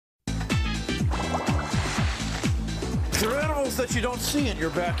They're animals that you don't see in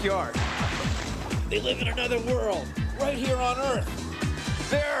your backyard. They live in another world, right here on Earth.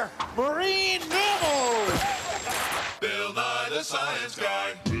 They're marine mammals! Bill Nye the Science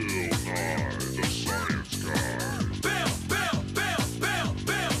Guy. Bill Nye the Science Guy.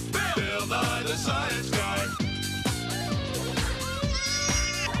 Bill Nye the Science Guy.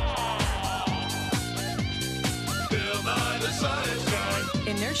 Bill Nye the Science Guy.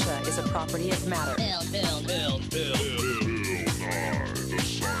 Inertia is a property of matter. Bill Nye the Science Guy.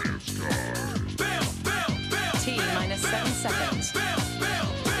 T minus 7 seconds.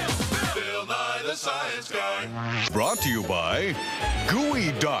 Bill Nye the Science Guy. Brought to you by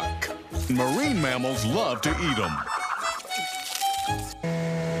Gooey Duck. Marine mammals love to eat them.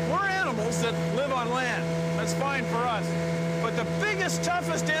 We're animals that live on land. That's fine for us. But the biggest,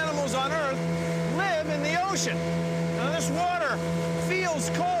 toughest animals on Earth live in the ocean. Now, this water feels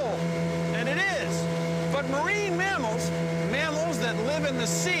cold, and it is. But marine mammals, mammals that live in the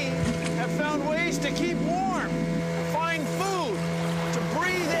sea, have found ways to keep warm, find food, to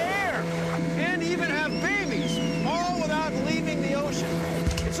breathe air, and even have babies, all without leaving the ocean.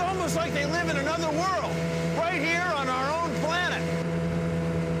 It's almost like they live in another world, right here on our own planet.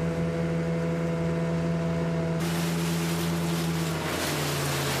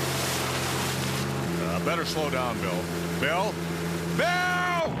 Better slow down, Bill. Bill?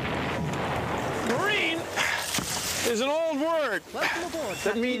 Bill! Marine is an old word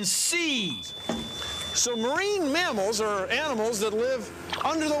that means sea. So marine mammals are animals that live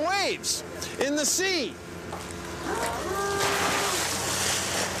under the waves, in the sea.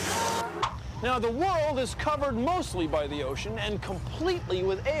 Now, the world is covered mostly by the ocean and completely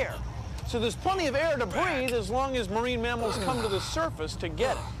with air. So there's plenty of air to breathe as long as marine mammals come to the surface to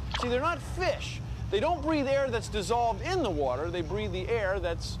get it. See, they're not fish. They don't breathe air that's dissolved in the water. They breathe the air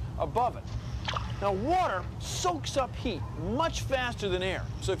that's above it. Now, water soaks up heat much faster than air.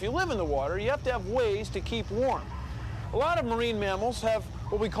 So if you live in the water, you have to have ways to keep warm. A lot of marine mammals have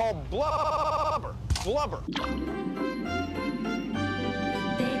what we call blubber. Blubber. They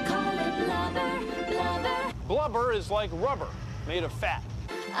call it blubber, blubber. Blubber is like rubber, made of fat.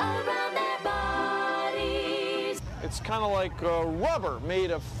 Around their bodies. It's kind of like rubber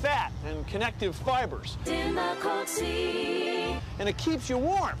made of fat and connective fibers. In the cold sea. And it keeps you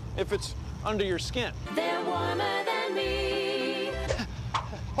warm if it's under your skin. They're warmer than me.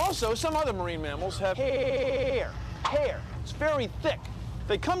 Also, some other marine mammals have hair. Hair. It's very thick.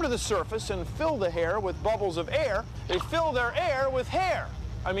 They come to the surface and fill the hair with bubbles of air. They fill their air with hair.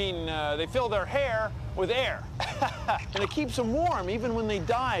 They fill their hair with air. And it keeps them warm even when they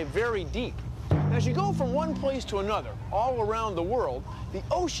dive very deep. As you go from one place to another, all around the world, the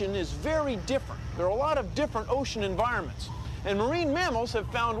ocean is very different. There are a lot of different ocean environments. And marine mammals have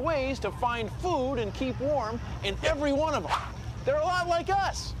found ways to find food and keep warm in every one of them. They're a lot like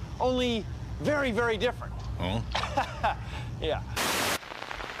us, only very, very different. Oh? Yeah.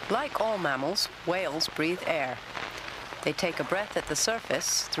 Like all mammals, whales breathe air. They take a breath at the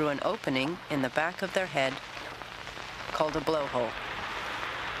surface through an opening in the back of their head called a blowhole.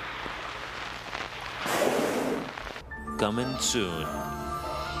 Coming soon.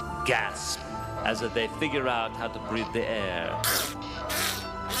 Gasp as they figure out how to breathe the air.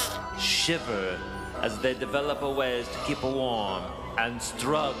 Shiver as they develop ways to keep warm, and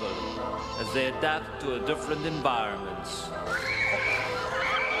struggle as they adapt to different environments.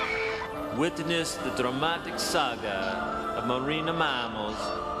 Witness the dramatic saga of marine mammals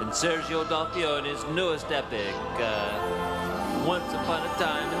in Sergio Dalfione's newest epic, Once Upon a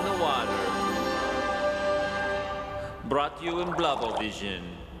Time in the Water. Brought to you in Blubbovision.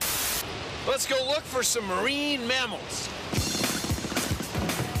 Let's go look for some marine mammals.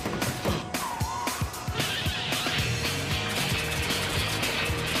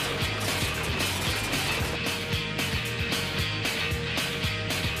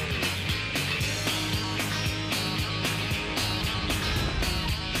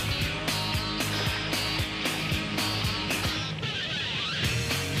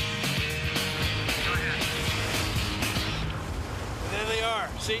 There they are,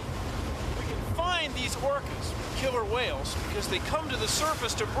 see? We can find these orcas, killer whales, because they come to the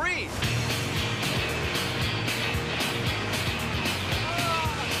surface to breathe.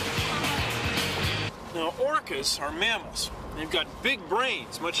 Now, orcas are mammals. They've got big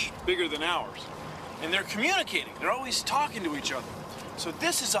brains, much bigger than ours. And they're communicating. They're always talking to each other. So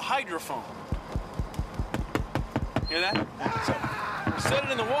this is a hydrophone. Hear that? So we'll set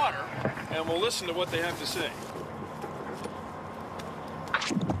it in the water, and we'll listen to what they have to say.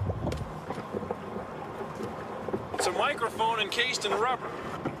 It's a microphone encased in rubber.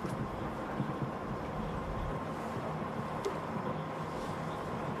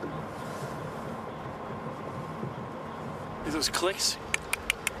 those clicks?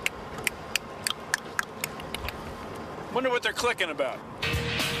 Wonder what they're clicking about.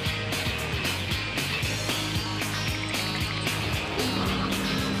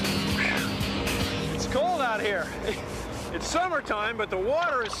 It's cold out here. It's summertime, but the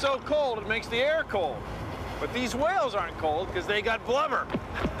water is so cold it makes the air cold. But these whales aren't cold because they got blubber.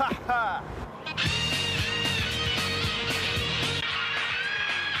 Ha ha!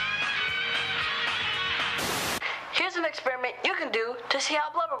 Here's an experiment you can do to see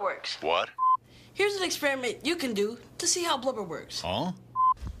how blubber works. What? Here's an experiment you can do to see how blubber works. Huh?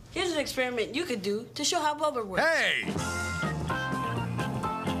 Here's an experiment you could do to show how blubber works. Hey!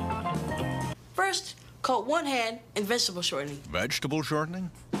 First, coat one hand in vegetable shortening. Vegetable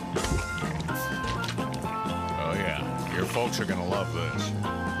shortening? Oh, yeah. Your folks are gonna love this.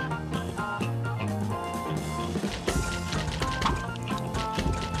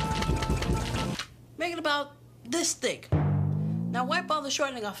 Make it about this thick. Now wipe all the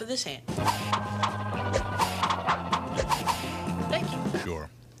shortening off of this hand. Thank you. Sure.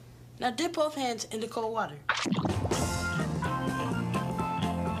 Now dip both hands into cold water.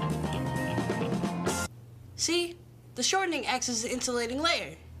 See? The shortening acts as an insulating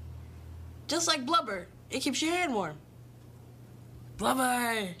layer. Just like blubber, it keeps your hand warm.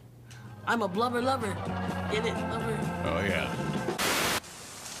 Blubber! I'm a blubber lover. Get it, blubber? Oh, yeah.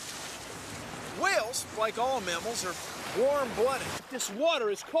 Whales, like all mammals, are warm-blooded. This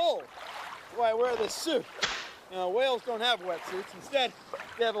water is cold. That's why I wear this suit. Now, whales don't have wetsuits. Instead,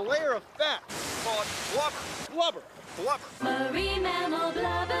 they have a layer of fat. Call it blubber. Blubber. Blubber. Marine mammal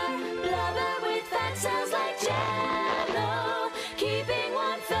blubber, blubber with fat cells like jello, keeping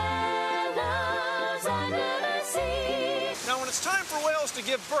warm fellows under the sea. Now, when it's time for whales to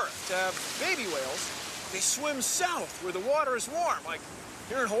give birth, to have baby whales, they swim south where the water is warm, like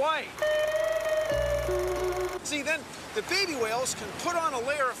here in Hawaii. See, then the baby whales can put on a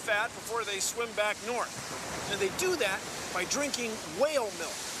layer of fat before they swim back north. And they do that by drinking whale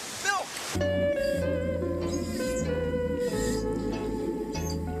milk. Milk!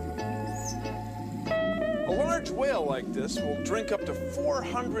 A large whale like this will drink up to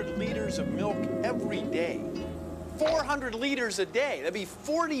 400 liters of milk every day. 400 liters a day. That'd be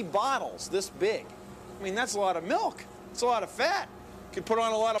 40 bottles this big. I mean, that's a lot of milk. It's a lot of fat. Could put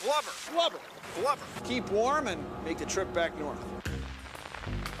on a lot of blubber. Blubber. Blubber. Keep warm and make the trip back north.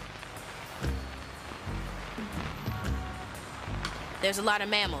 There's a lot of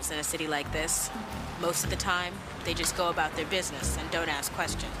mammals in a city like this. Most of the time, they just go about their business and don't ask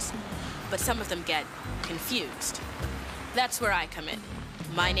questions. But some of them get confused. That's where I come in.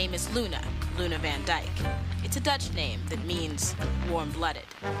 My name is Luna, Luna Van Dyke. It's a Dutch name that means warm-blooded.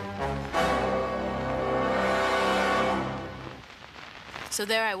 So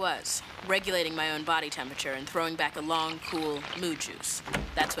there I was, regulating my own body temperature and throwing back a long, cool moo juice.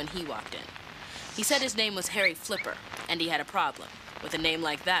 That's when he walked in. He said his name was Harry Flipper, and he had a problem. With a name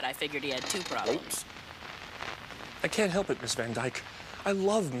like that, I figured he had two problems. I can't help it, Miss Van Dyke. I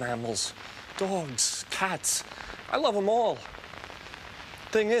love mammals. Dogs, cats. I love them all.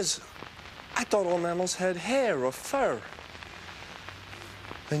 Thing is, I thought all mammals had hair or fur.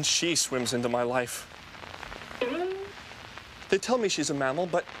 Then she swims into my life. They tell me she's a mammal,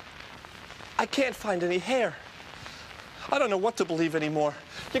 but I can't find any hair. I don't know what to believe anymore.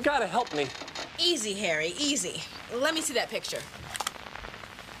 You gotta help me. Easy, Harry, easy. Let me see that picture.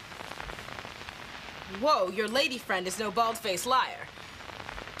 Whoa, your lady friend is no bald-faced liar.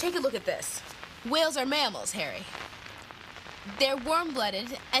 Take a look at this. Whales are mammals, Harry. They're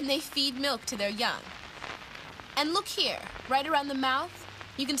warm-blooded, and they feed milk to their young. And look here, right around the mouth,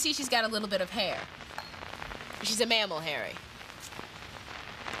 you can see she's got a little bit of hair. She's a mammal, Harry.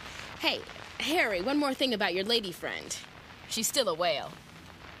 Hey, Harry, one more thing about your lady friend. She's still a whale.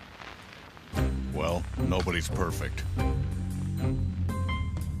 Well, nobody's perfect.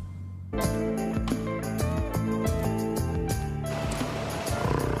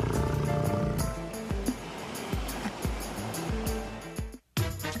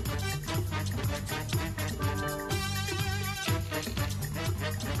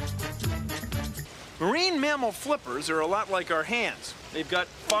 Marine mammal flippers are a lot like our hands. They've got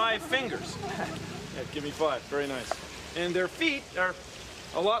 5 fingers. Yeah, give me 5. Very nice. And their feet are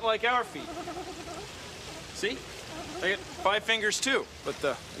a lot like our feet. See? They get 5 fingers too, but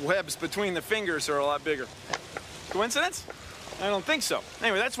the webs between the fingers are a lot bigger. Coincidence? I don't think so.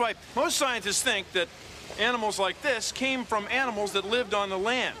 Anyway, that's why most scientists think that animals like this came from animals that lived on the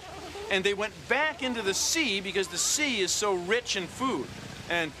land. And they went back into the sea because the sea is so rich in food.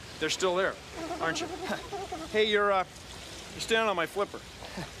 And they're still there, aren't you? Hey, you're standing on my flipper.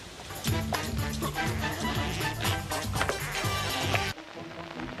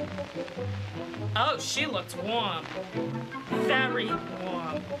 Oh, she looked warm. Very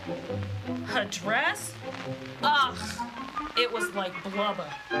warm. Her dress? Ugh, it was like blubber.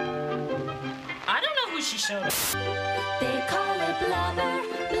 I don't know who she showed us. They call it blubber,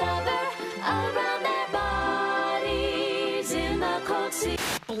 blubber, around their bodies in the cold sea.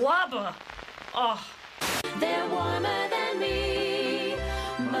 Blubber? Oh. They're warmer than me.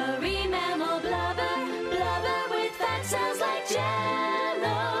 Marine mammal blubber, blubber with fat cells like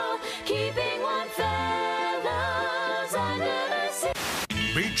jello, keeping warm fellows under the sea.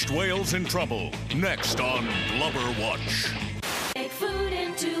 Beached whales in trouble. Next on Blubber Watch. Take food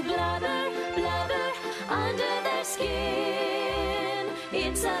into blubber, blubber under their skin.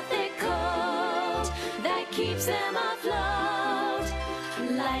 It's a thick coat that keeps them afloat.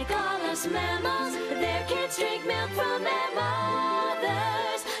 Like all us mammals, their kids drink milk from their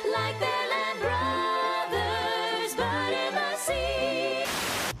mothers, like their land brothers, but in the sea.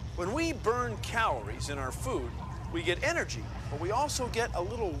 When we burn calories in our food, we get energy, but we also get a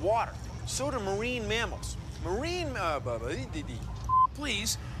little water. So do marine mammals.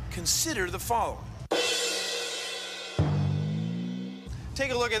 Please consider the following.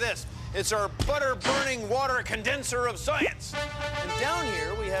 Take a look at this. It's our butter-burning water condenser of science. And down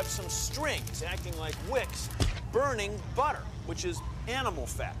here we have some strings acting like wicks burning butter, which is animal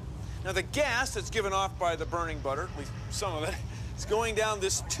fat. Now the gas that's given off by the burning butter, at least some of it, is going down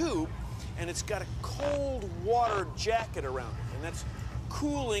this tube, and it's got a cold water jacket around it, and that's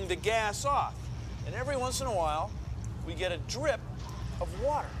cooling the gas off. And every once in a while, we get a drip of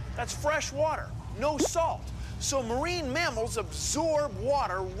water. That's fresh water, no salt. So marine mammals absorb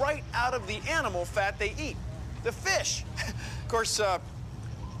water right out of the animal fat they eat. The fish. Of course,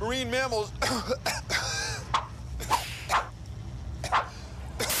 marine mammals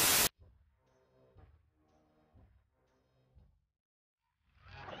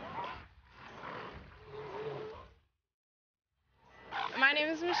My name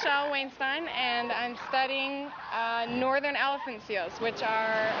is Michelle Weinstein, and I'm studying northern elephant seals, which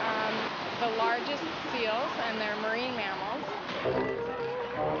are the largest seals, and they're marine mammals.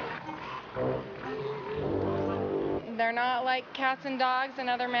 They're not like cats and dogs and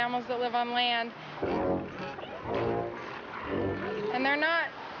other mammals that live on land. And they're not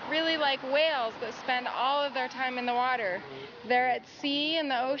really like whales that spend all of their time in the water. They're at sea in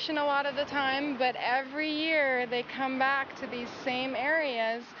the ocean a lot of the time, but every year they come back to these same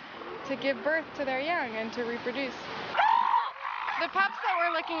areas to give birth to their young and to reproduce. The pups that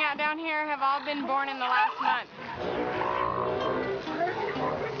we're looking at down here have all been born in the last month.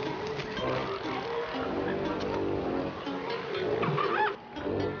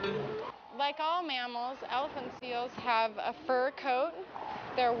 Like all mammals, elephant seals have a fur coat.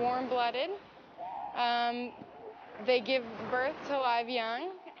 They're warm-blooded. They give birth to live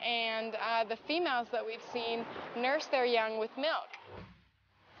young, and the females that we've seen nurse their young with milk.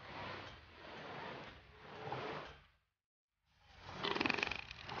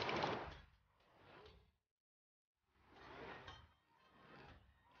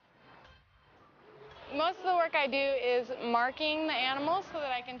 Most of the work I do is marking the animals so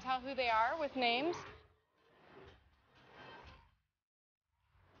that I can tell who they are with names.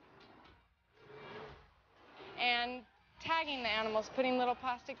 And tagging the animals, putting little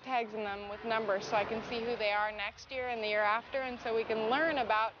plastic tags in them with numbers so I can see who they are next year and the year after, and so we can learn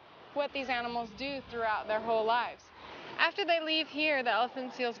about what these animals do throughout their whole lives. After they leave here, the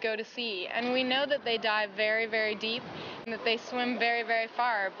elephant seals go to sea, and we know that they dive very, very deep and that they swim very, very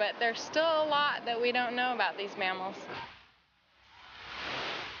far, but there's still a lot that we don't know about these mammals.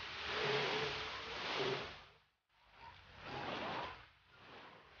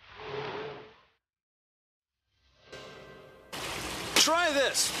 Try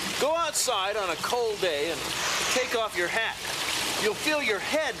this. Go outside on a cold day and take off your hat. You'll feel your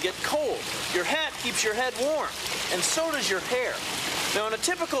head get cold. Your hat keeps your head warm, and so does your hair. Now, in a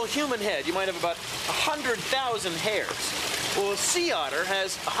typical human head, you might have about 100,000 hairs. Well, a sea otter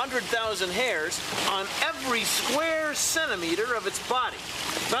has 100,000 hairs on every square centimeter of its body.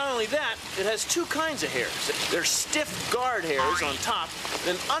 Not only that, it has two kinds of hairs. There's stiff guard hairs on top,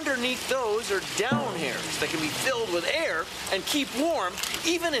 then underneath those are down hairs that can be filled with air and keep warm,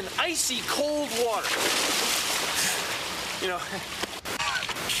 even in icy cold water. You know,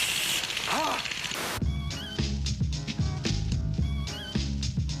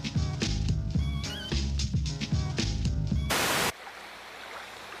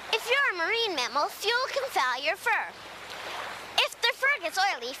 If you're a marine mammal, fuel can foul your fur. If the fur gets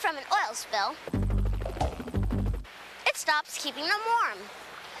oily from an oil spill, it stops keeping them warm.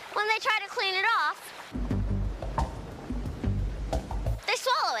 When they try to clean it off, they swell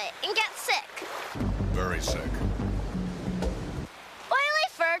swallow it and get sick. Very sick. Oily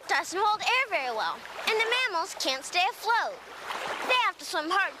fur doesn't hold air very well, and the mammals can't stay afloat. They have to swim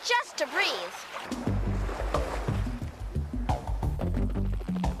hard just to breathe.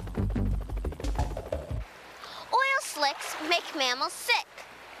 Oil slicks make mammals sick.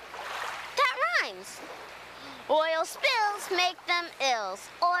 That rhymes. Oil spills make them ills.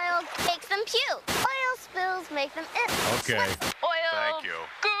 Oil makes them puke. Oil spills make them ill. Okay. Oil Thank you.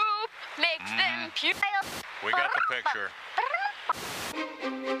 goop makes them puke. We got the picture.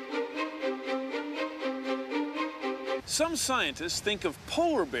 Some scientists think of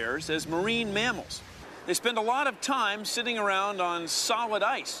polar bears as marine mammals. They spend a lot of time sitting around on solid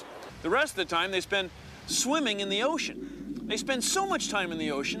ice. The rest of the time they spend swimming in the ocean. They spend so much time in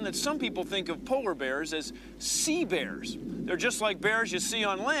the ocean that some people think of polar bears as sea bears. They're just like bears you see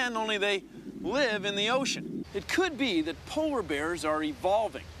on land, only they live in the ocean. It could be that polar bears are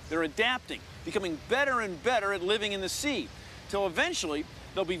evolving. They're adapting, becoming better and better at living in the sea, till eventually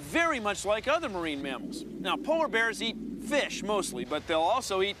they'll be very much like other marine mammals. Now, polar bears eat fish mostly, but they'll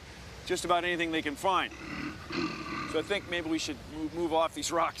also eat just about anything they can find. So I think maybe we should move off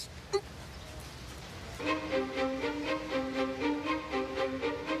these rocks.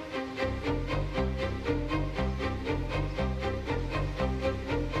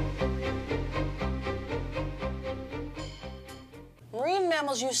 Marine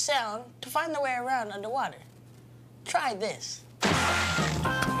mammals use sound to find their way around underwater. Try this.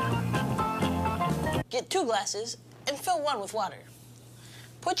 Get 2 glasses and fill one with water.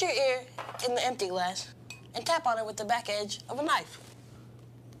 Put your ear in the empty glass and tap on it with the back edge of a knife.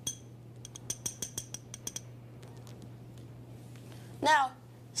 Now,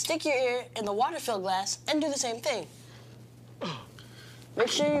 stick your ear in the water-filled glass and do the same thing. Make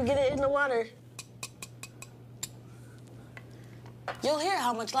sure you get it in the water. You'll hear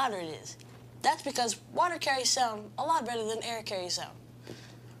how much louder it is. That's because water carries sound a lot better than air carries sound.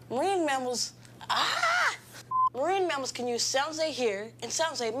 Marine mammals can use sounds they hear and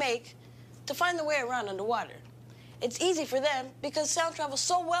sounds they make to find their way around underwater. It's easy for them because sound travels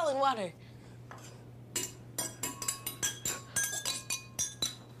so well in water.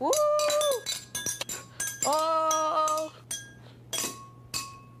 Woo! Oh!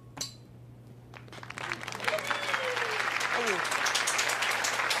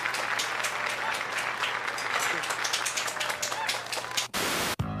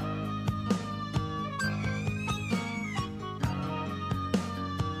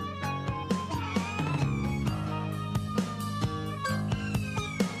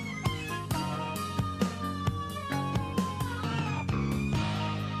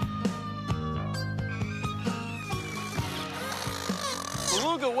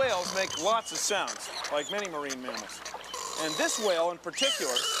 Beluga whales make lots of sounds, like many marine mammals. And this whale in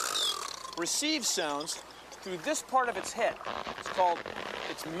particular receives sounds through this part of its head. It's called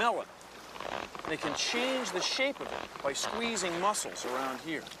its melon. They can change the shape of it by squeezing muscles around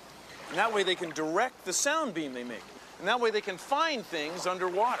here. And that way they can direct the sound beam they make. And that way they can find things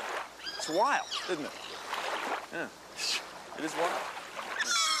underwater. It's wild, isn't it? Yeah, it is wild.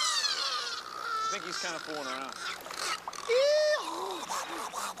 Yeah. I think he's kind of fooling around.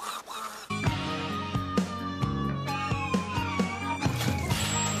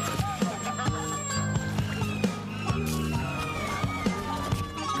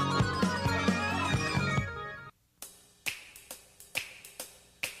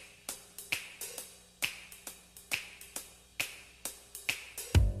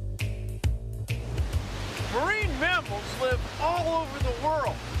 Marine mammals live all over the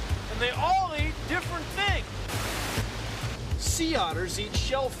world, and they all eat different things. Sea otters eat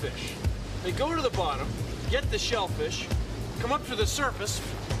shellfish. They go to the bottom, get the shellfish, come up to the surface,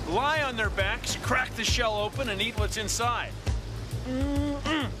 lie on their backs, crack the shell open, and eat what's inside.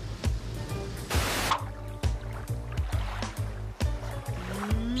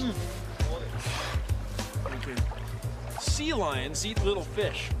 Okay. Sea lions eat little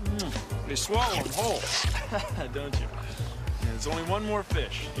fish. They swallow them whole, don't you? And there's only one more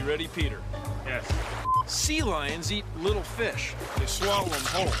fish. You ready, Peter? Yes. Sea lions eat little fish. They swallow them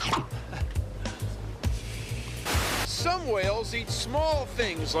whole. Some whales eat small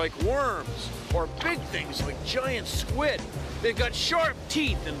things like worms, or big things like giant squid. They've got sharp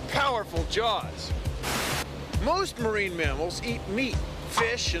teeth and powerful jaws. Most marine mammals eat meat,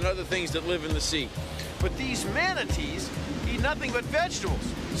 fish, and other things that live in the sea. But these manatees eat nothing but vegetables,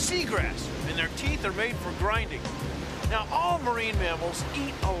 seagrass, and their teeth are made for grinding. Now, all marine mammals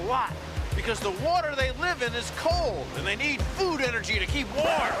eat a lot because the water they live in is cold and they need food energy to keep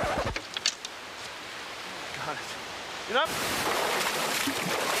warm. God, Get up.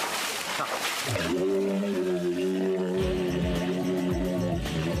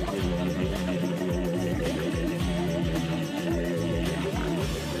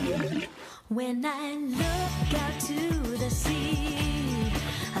 When I look out to the sea,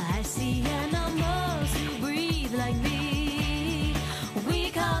 I see animals who breathe like me. We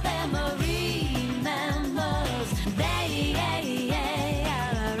call them marine mammals. They are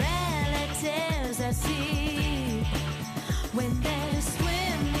our relatives at sea. When they're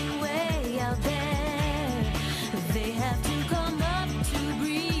swimming way out there, they have to come up to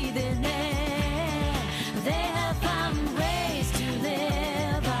breathe in air. They have found ways to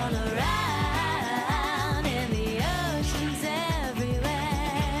live all around in the oceans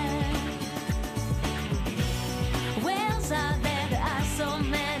everywhere. Whales are there, there are so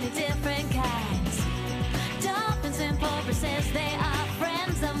many different kinds. Dolphins and porpoises, they are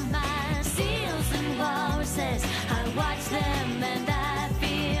friends of mine. Seals and walruses, I watch them and I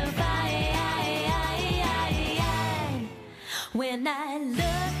feel fine. When I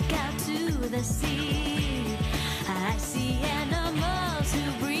look out to the sea, I see animals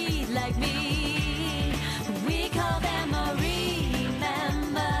who breathe like me. We call them marine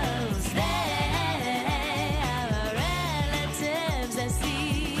mammals. They are our relatives at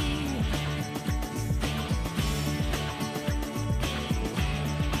sea.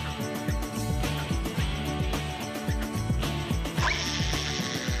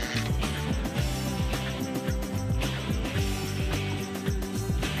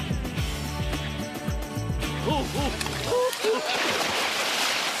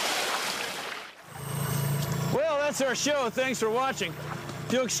 Well, that's our show. Thanks for watching.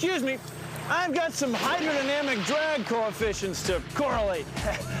 If you'll excuse me, I've got some hydrodynamic drag coefficients to correlate.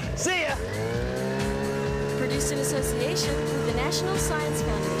 See ya! Produced in association with the National Science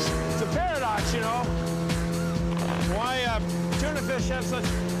Foundation. It's a paradox, you know. Why tuna fish have such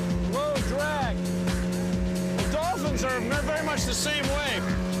low drag? Well, dolphins are very much the same way.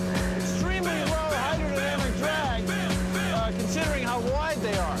 Extremely low hydrodynamic drag, considering how wide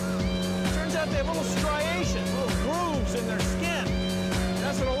they are. Turns out they have little striations, little grooves in their skin.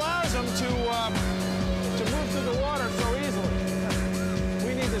 That's what allows them to move through the water so easily.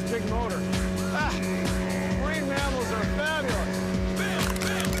 We need this big motor.